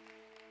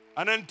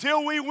 And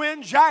until we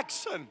win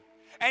Jackson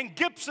and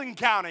Gibson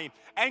County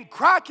and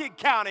Crockett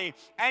County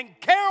and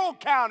Carroll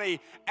County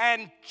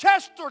and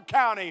Chester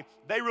County,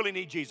 they really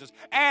need Jesus.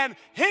 And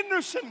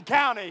Henderson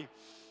County.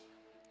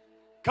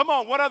 Come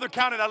on, what other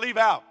county did I leave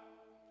out?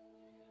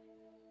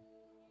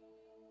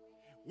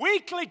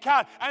 Weekly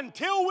County.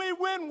 Until we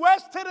win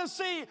West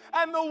Tennessee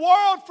and the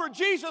world for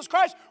Jesus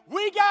Christ,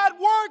 we got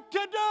work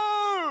to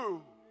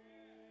do.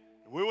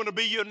 We want to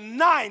be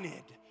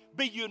united.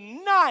 Be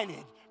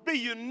united. Be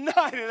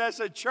united as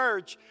a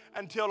church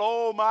until,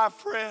 oh, my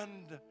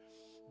friend,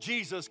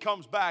 Jesus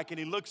comes back and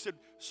He looks at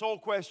Soul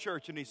Quest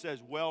Church and He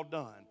says, well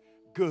done,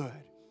 good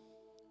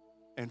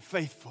and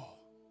faithful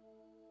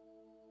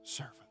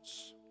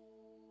servants.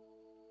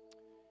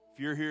 If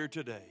you're here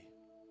today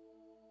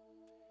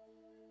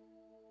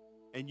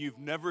and you've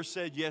never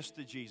said yes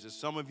to Jesus,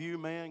 some of you,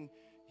 man,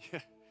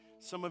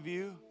 some of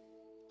you,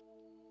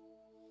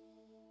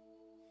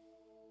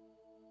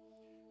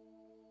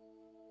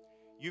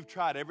 you've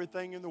tried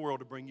everything in the world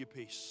to bring you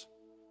peace.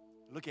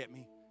 Look at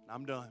me,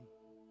 I'm done.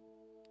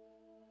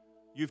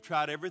 You've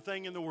tried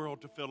everything in the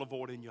world to fill a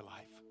void in your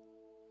life.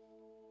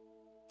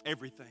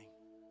 Everything.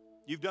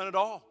 You've done it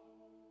all.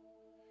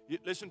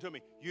 Listen to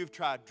me. You've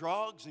tried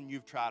drugs and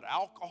you've tried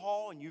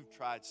alcohol and you've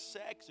tried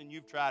sex and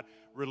you've tried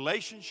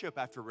relationship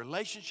after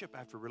relationship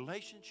after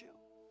relationship.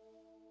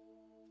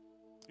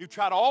 You've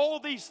tried all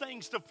these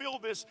things to fill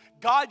this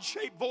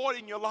God-shaped void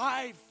in your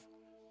life.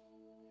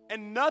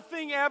 And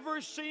nothing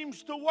ever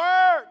seems to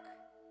work.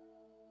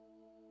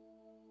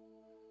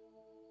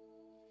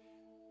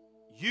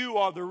 You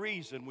are the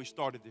reason we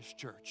started this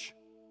church.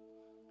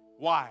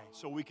 Why?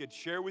 So we could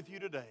share with you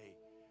today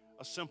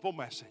a simple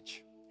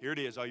message. Here it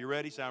is. Are you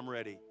ready? Say, I'm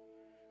ready.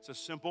 It's a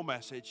simple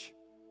message.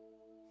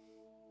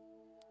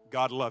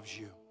 God loves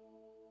you.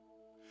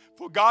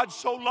 For God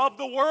so loved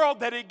the world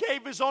that He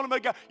gave His only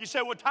begotten. You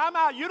say, well, time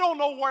out. You don't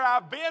know where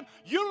I've been.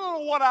 You don't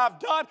know what I've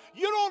done.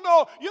 You don't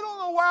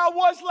know where I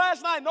was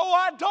last night. No,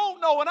 I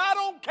don't know, and I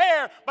don't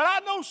care. But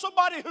I know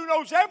somebody who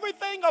knows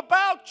everything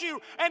about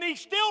you, and He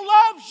still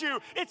loves you.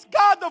 It's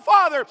God the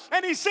Father,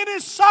 and He sent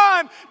His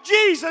Son,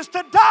 Jesus,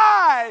 to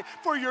die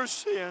for your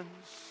sins.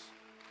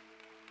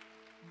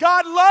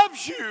 God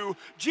loves you.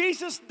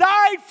 Jesus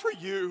died for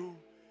you.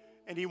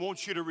 And He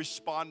wants you to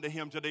respond to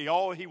Him today.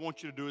 All He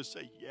wants you to do is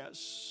say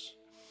yes.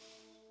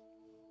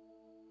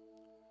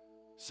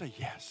 Say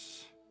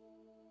yes.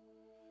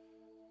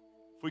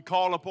 If we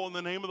call upon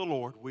the name of the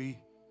Lord, we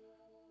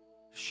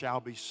shall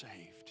be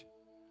saved.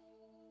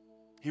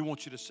 He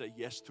wants you to say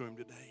yes to Him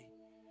today.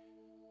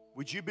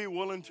 Would you be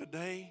willing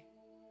today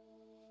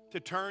to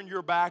turn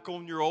your back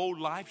on your old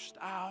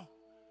lifestyle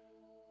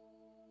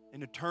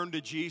and to turn to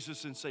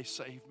Jesus and say,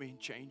 save me and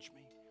change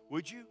me?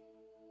 Would you?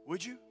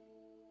 Would you?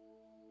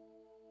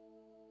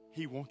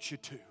 He wants you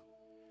to.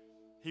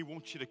 He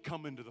wants you to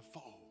come into the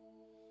fold.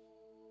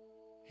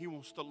 He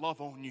wants to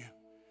love on you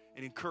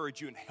and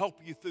encourage you and help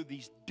you through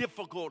these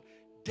difficult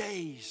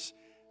days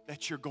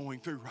that you're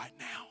going through right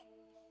now.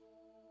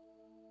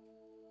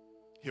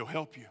 He'll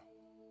help you.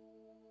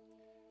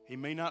 He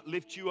may not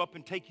lift you up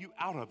and take you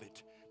out of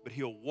it, but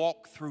He'll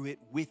walk through it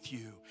with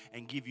you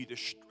and give you the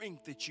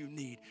strength that you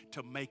need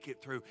to make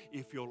it through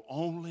if you'll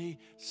only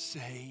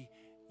say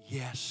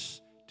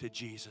yes to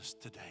Jesus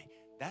today.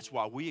 That's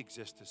why we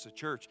exist as a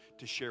church,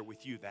 to share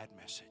with you that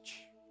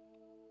message.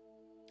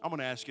 I'm going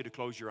to ask you to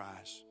close your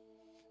eyes.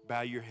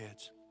 Bow your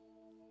heads.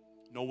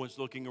 No one's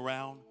looking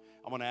around.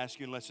 I'm going to ask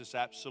you, unless it's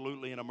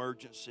absolutely an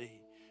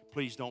emergency,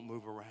 please don't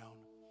move around.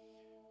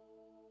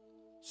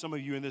 Some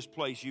of you in this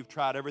place, you've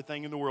tried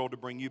everything in the world to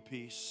bring you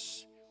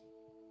peace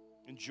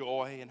and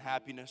joy and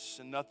happiness,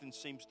 and nothing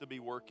seems to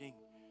be working.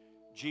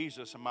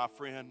 Jesus, my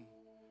friend,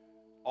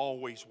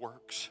 always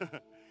works.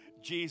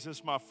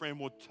 Jesus, my friend,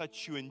 will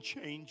touch you and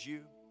change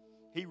you.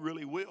 He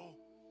really will.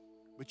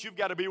 But you've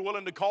got to be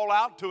willing to call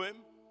out to Him.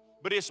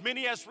 But as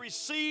many as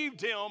received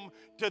Him,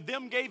 to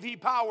them gave He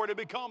power to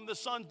become the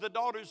sons, the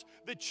daughters,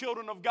 the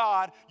children of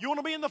God. You want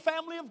to be in the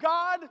family of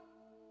God?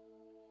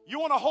 You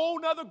want a whole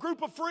other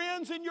group of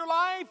friends in your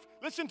life?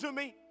 Listen to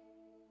me.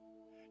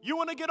 You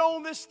want to get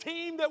on this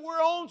team that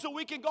we're on so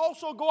we can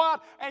also go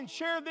out and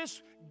share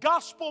this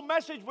gospel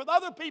message with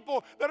other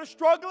people that are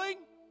struggling?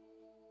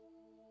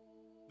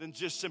 Then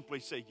just simply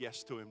say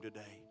yes to Him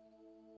today.